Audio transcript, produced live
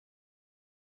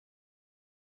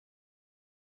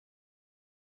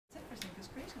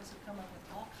creationists have come up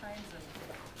with all kinds of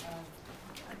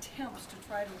attempts to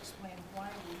try to explain why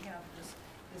we have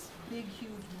this big,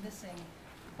 huge missing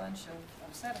bunch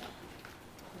of sediment.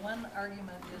 One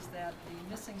argument is that the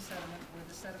missing sediment were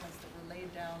the sediments that were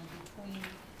laid down between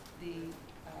the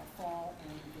fall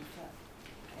and the flood.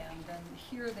 And then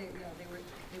here they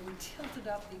were tilted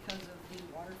up because of the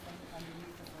water from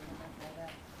underneath the firmament and all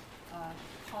that,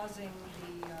 causing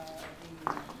the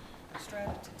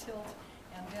strata to tilt.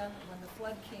 And then when the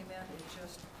flood came in, it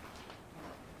just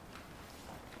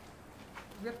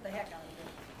ripped the heck out of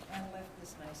it and left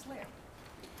this nice layer.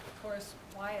 Of course,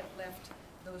 why it left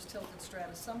those tilted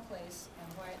strata someplace and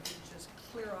why it didn't just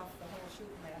clear off the whole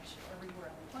shoot match everywhere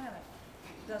on the planet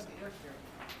doesn't work very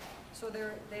well. So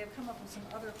they have come up with some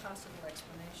other possible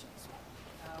explanations.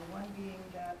 One being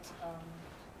that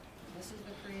this is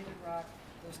the created rock.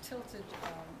 Those tilted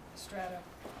strata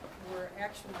were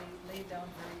actually laid down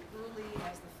very early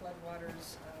as the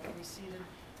floodwaters receded,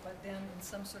 but then in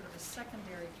some sort of a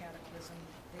secondary cataclysm,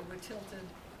 they were tilted,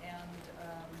 and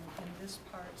in this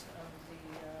part of the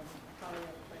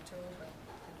Colorado Plateau, but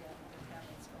again, it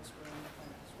happens elsewhere on the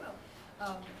planet as well,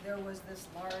 there was this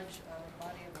large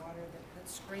body of water that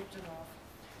scraped it off,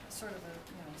 sort of a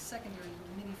secondary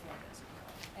little mini flood, as it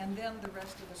were. And then the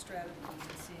rest of the strata that you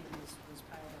can see was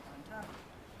piled up on top of it.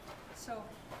 So,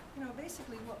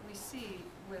 basically what we see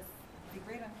with the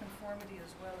great unconformity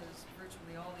as well as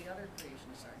virtually all the other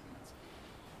creationist arguments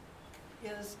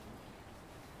is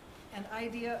an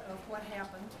idea of what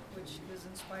happened, which is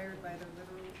inspired by the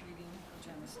literal reading of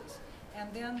Genesis, and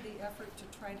then the effort to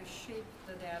try to shape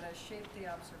the data, shape the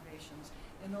observations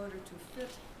in order to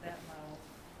fit that model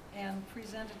and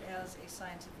present it as a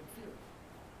scientific view.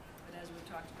 But as we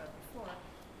talked about before,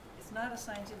 it's not a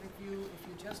scientific view if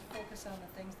you just focus on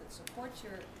the things that support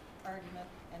your argument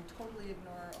and totally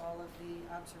ignore all of the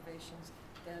observations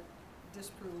that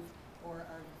disprove or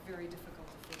are very difficult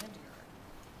to fit into your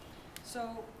argument.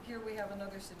 So here we have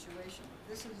another situation.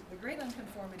 This is the great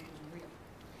unconformity is real,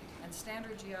 and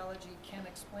standard geology can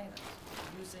explain it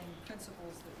using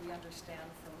principles that we understand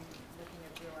from looking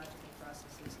at geological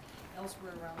processes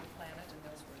elsewhere around the planet and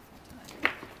elsewhere through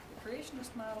time. The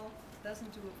creationist model doesn't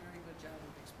do a very good job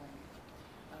of explaining it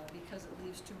because it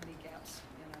leaves too many gaps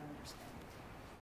in our understanding.